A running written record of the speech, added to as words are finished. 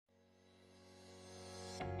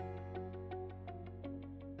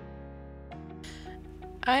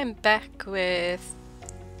I'm back with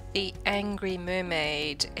the angry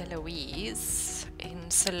mermaid Eloise in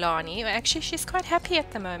Solani. Actually, she's quite happy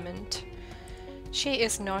at the moment. She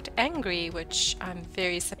is not angry, which I'm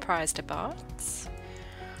very surprised about.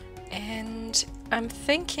 And I'm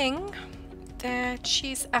thinking that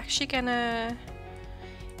she's actually gonna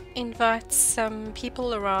invite some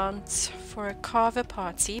people around for a Kava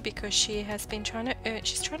Party because she has been trying to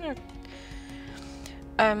she's trying to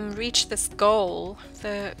reach this goal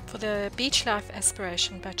for the beach life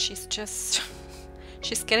aspiration, but she's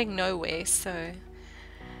getting nowhere. So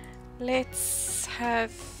let's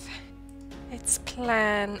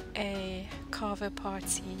plan a Kava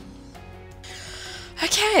Party.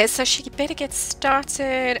 Okay, so she better get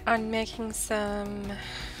started on making some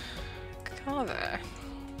kava.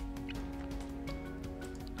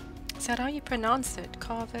 Is that how you pronounce it?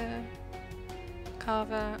 Kava?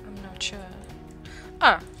 Kava? I'm not sure.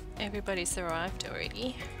 Ah, everybody's arrived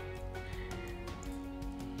already.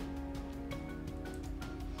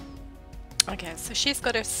 Okay, so she's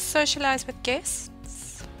got to socialize with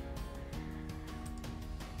guests.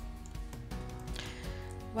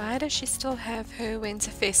 Why does she still have her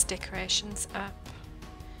Winterfest decorations up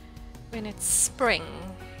when it's spring?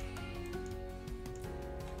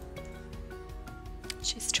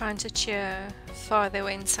 She's trying to cheer Father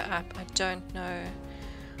Winter up. I don't know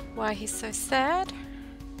why he's so sad.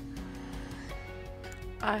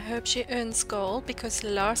 I hope she earns gold, because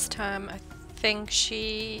last time I think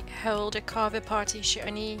she held a Kava Party, she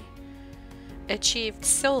only achieved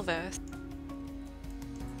silver.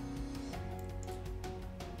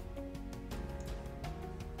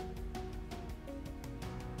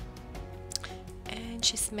 And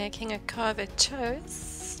she's making a Kava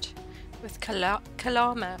toast with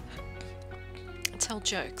kalama. Tell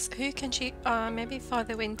jokes. Who can she? Maybe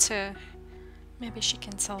Father Winter. Maybe she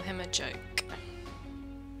can tell him a joke.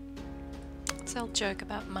 Tell joke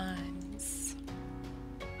about mimes.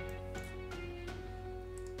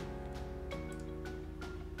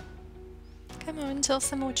 Come on, tell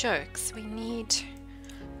some more jokes. We need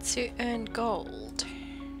to earn gold.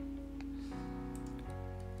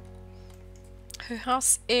 Her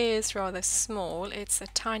house is rather small. It's a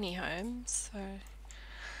tiny home, so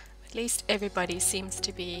at least everybody seems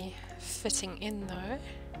to be fitting in though.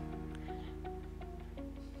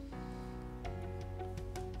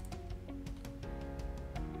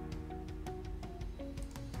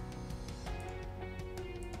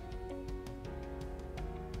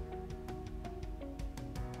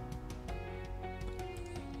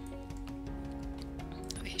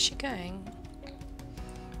 Where's she going?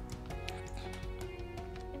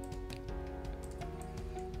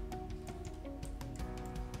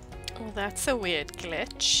 Well, that's a weird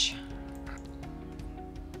glitch.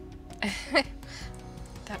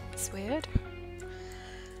 That was weird.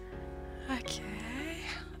 Okay,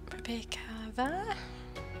 prepare kava.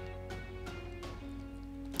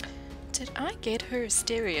 Did I get her a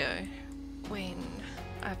stereo when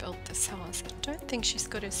I built this house? I don't think she's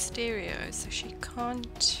got a stereo, so she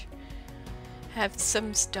can't have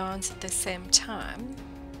Sims dance at the same time.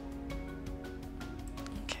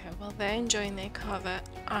 Okay, well, they're enjoying their kava.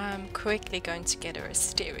 I'm quickly going to get her a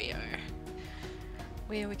stereo.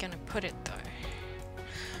 Where are we going to put it though?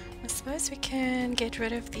 I suppose we can get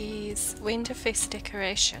rid of these Winterfest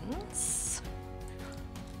decorations.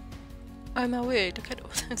 Oh my word, look at all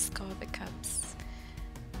those kava cups.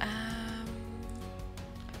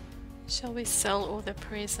 Shall we sell all the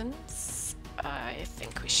presents? I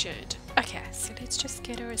think we should. Okay, so let's just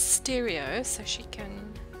get her a stereo so she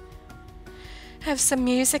can have some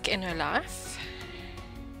music in her life.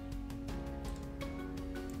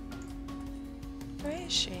 Where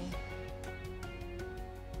is she?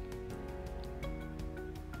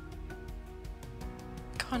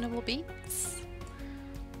 Carnival Beats?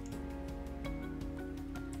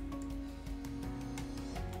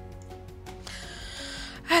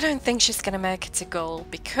 I don't think she's gonna make it to goal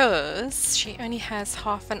because she only has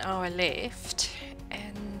half an hour left,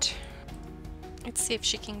 and let's see if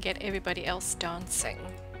she can get everybody else dancing.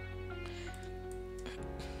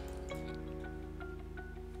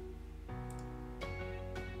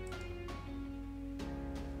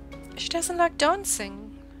 She doesn't like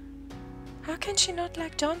dancing. How can she not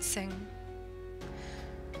like dancing?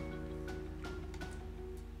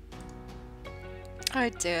 Oh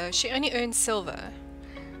dear, she only earns silver.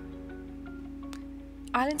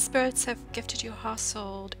 Island spirits have gifted your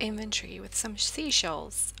household inventory with some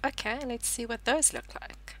seashells. Okay, let's see what those look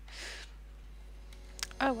like.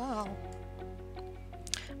 Oh wow.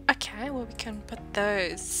 Okay, well we can put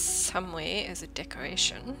those somewhere as a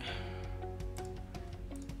decoration.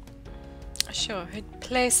 Sure, her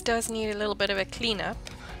place does need a little bit of a cleanup.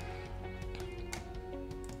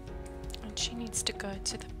 And she needs to go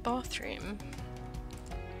to the bathroom.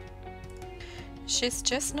 She's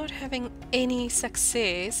just not having any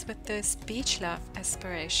success with this beach life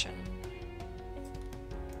aspiration.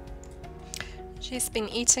 She's been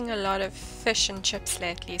eating a lot of fish and chips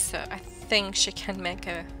lately, so I think she can make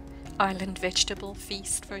a island vegetable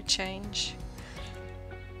feast for a change.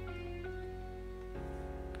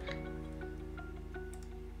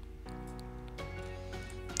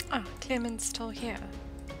 Ah, Clement's still here.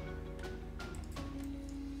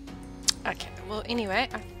 Okay, well anyway,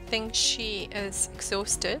 I think she is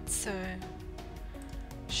exhausted, so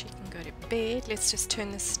she can go to bed. Let's just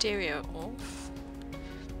turn the stereo off.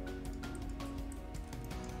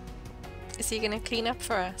 Is he gonna clean up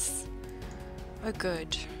for us? Oh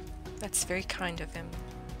good, that's very kind of him.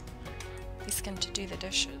 He's going to do the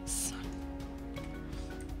dishes.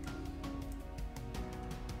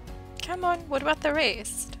 Come on, what about the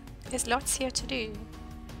rest? There's lots here to do.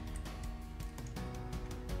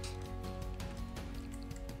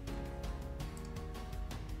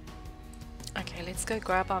 Okay, let's go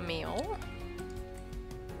grab our meal.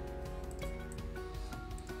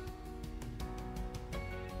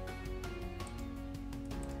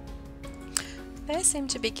 They seem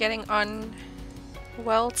to be getting on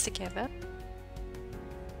well together.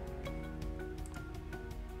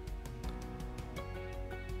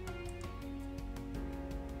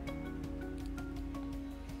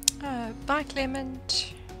 Bye,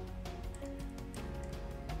 Clement.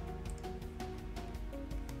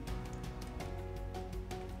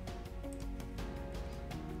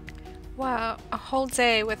 Wow, a whole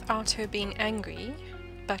day without her being angry,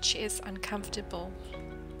 but she is uncomfortable.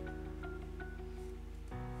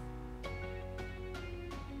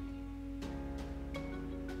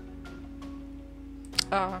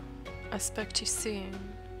 Oh, I spoke too soon.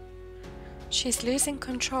 She's losing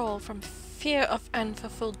control from fear of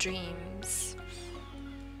unfulfilled dreams.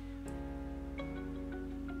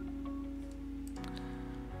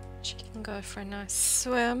 She can go for a nice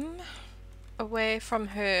swim away from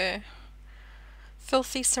her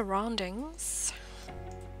filthy surroundings.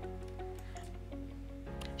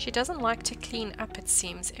 She doesn't like to clean up, it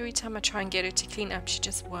seems. Every time I try and get her to clean up, she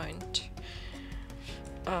just won't.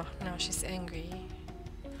 Oh, now she's angry.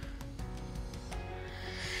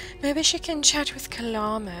 Maybe she can chat with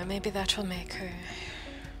Kalama. Maybe that will make her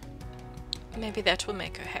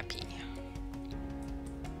happy.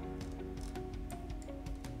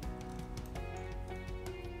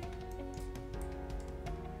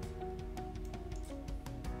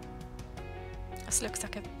 This looks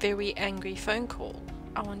like a very angry phone call.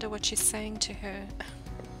 I wonder what she's saying to her.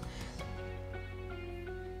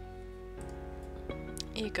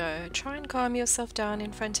 Here you go. Try and calm yourself down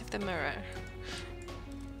in front of the mirror.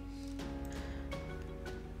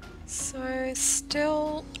 So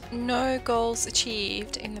still no goals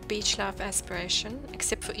achieved in the beach life aspiration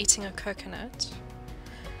except for eating a coconut,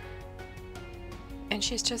 and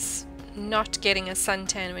she's just not getting a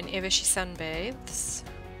suntan whenever she sunbathes.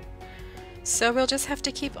 So we'll just have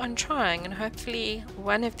to keep on trying, and hopefully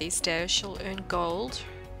one of these days she'll earn gold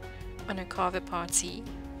on a Kava Party,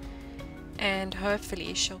 and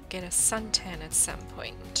hopefully she'll get a suntan at some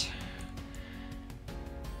point.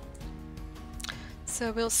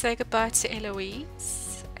 So we'll say goodbye to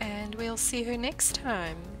Eloise, and we'll see her next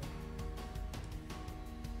time.